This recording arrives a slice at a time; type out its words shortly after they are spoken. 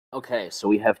Okay, so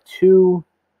we have two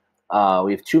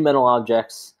metal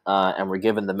objects, and we're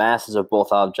given the masses of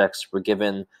both objects. We're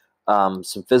given some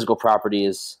physical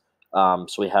properties. So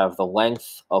we have the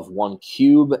length of one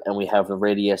cube, and we have the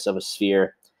radius of a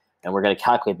sphere, and we're going to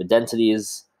calculate the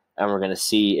densities, and we're going to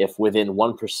see if within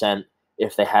 1%,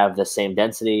 if they have the same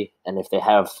density, and if they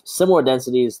have similar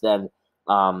densities, then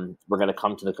we're going to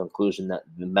come to the conclusion that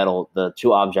the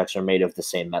two objects are made of the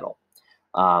same metal.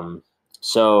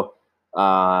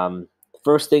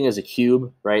 First thing is a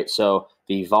cube, right? So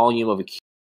the volume of a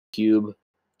cube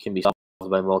can be solved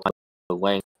by multiplying the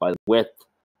length by the width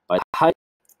by the height,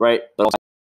 right? But all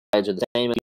sides are the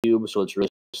same cube, so it's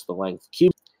really just the length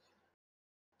cube.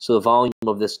 So the volume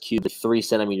of this cube is 3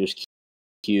 centimeters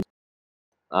cubed,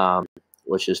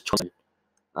 which is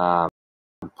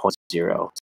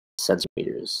 0.0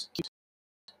 centimeters cubed.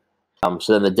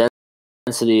 So then the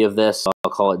density of this,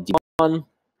 I'll call it D1,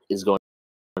 is going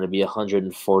to be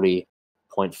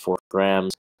 140.4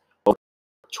 grams over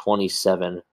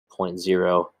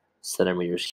 27.0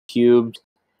 centimeters cubed.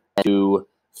 And to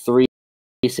 3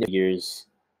 centimeters,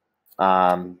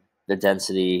 the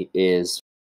density is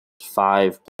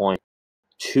 5.20,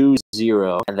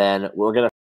 and then we're going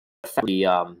to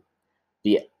factor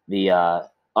the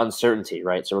uncertainty,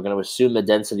 right? So we're going to assume the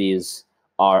densities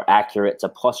are accurate to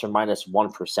plus or minus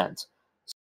 1%.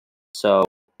 So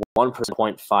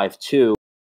 1%.52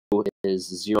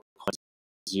 is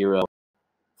 0.052.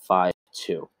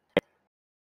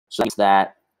 So that's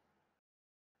that.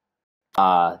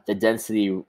 The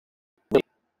density,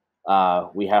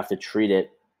 we have to treat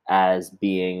it as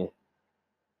being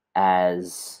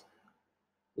as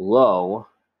low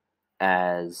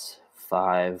as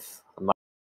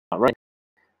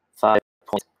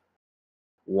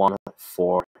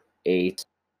 5.148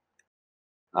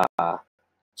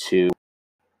 to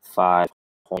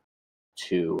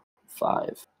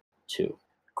 5.252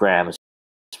 grams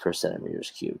per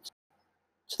centimeters cubed.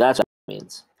 So that's what it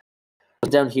means.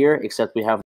 Down here, except we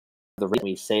have the rate,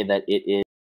 we say that it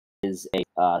is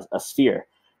a sphere,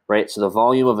 right? So the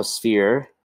volume of a sphere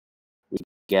we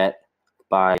get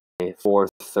by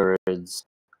 4/3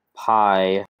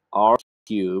 pi r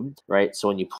cubed, right? So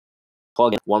when you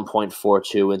plug in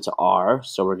 1.42 into r,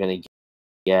 so we're going to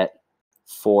get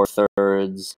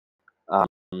 4/3.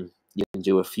 You can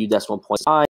do a few decimal points,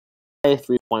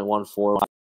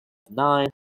 3.1459,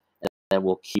 and then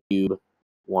we'll cube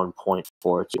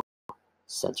 1.42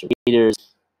 centimeters.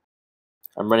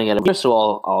 I'm running out of here, so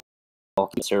I'll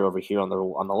insert over here on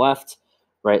the left,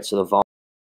 right? So the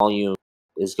volume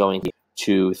is going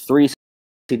to 3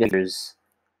 centimeters,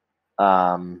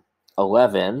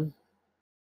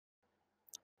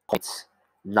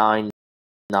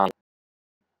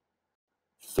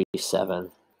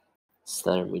 11.9937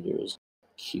 centimeters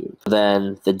cubed.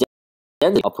 Then the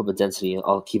density, I'll put the density,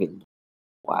 I'll keep it in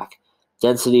black.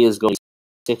 Density is going to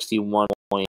be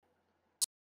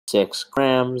 61.6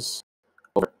 grams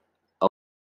over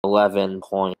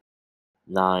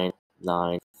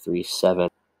 11.9937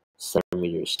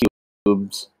 centimeters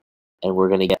cubed, and we're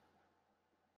going to get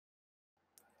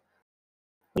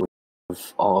move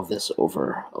all of this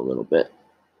over a little bit.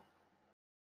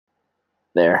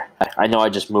 There. I know I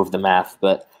just moved the math,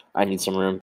 but I need some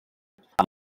room.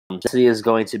 Density is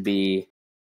going to be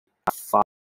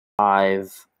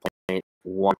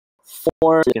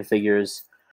 5.14 second figures.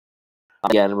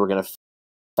 Again, we're going to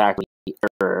factor the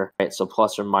error, right? So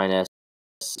plus or minus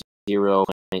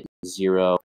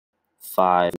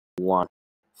 0.0514.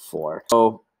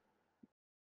 So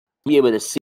be able to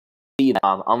see that.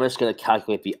 I'm just going to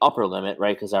calculate the upper limit,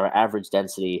 right? Because our average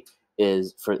density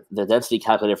is for the density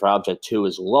calculated for object 2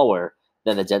 is lower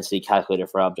than the density calculated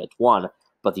for object 1.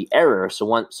 But the error, so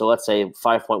let's say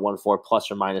 5.14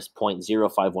 plus or minus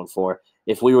 0.0514.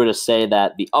 If we were to say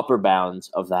that the upper bounds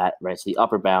of that, right? So the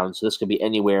upper bound, so this could be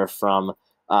anywhere from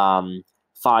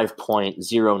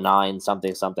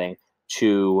 5.09 something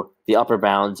to the upper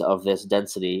bounds of this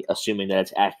density, assuming that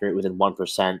it's accurate within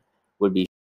 1%, would be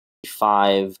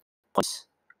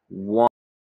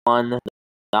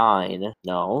 5.19.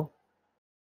 No,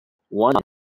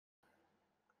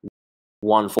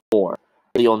 1.14.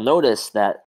 You'll notice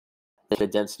that the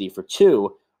density for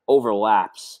 2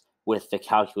 overlaps with the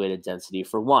calculated density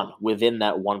for 1 within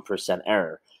that 1%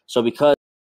 error. So because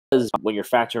when you're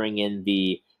factoring in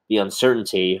the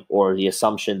uncertainty or the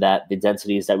assumption that the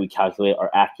densities that we calculate are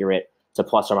accurate to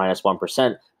plus or minus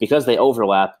 1%, because they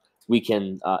overlap, we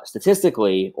can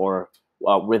statistically or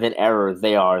within error,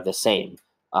 they are the same.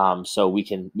 So we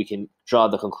can draw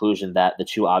the conclusion that the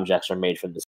two objects are made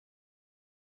from the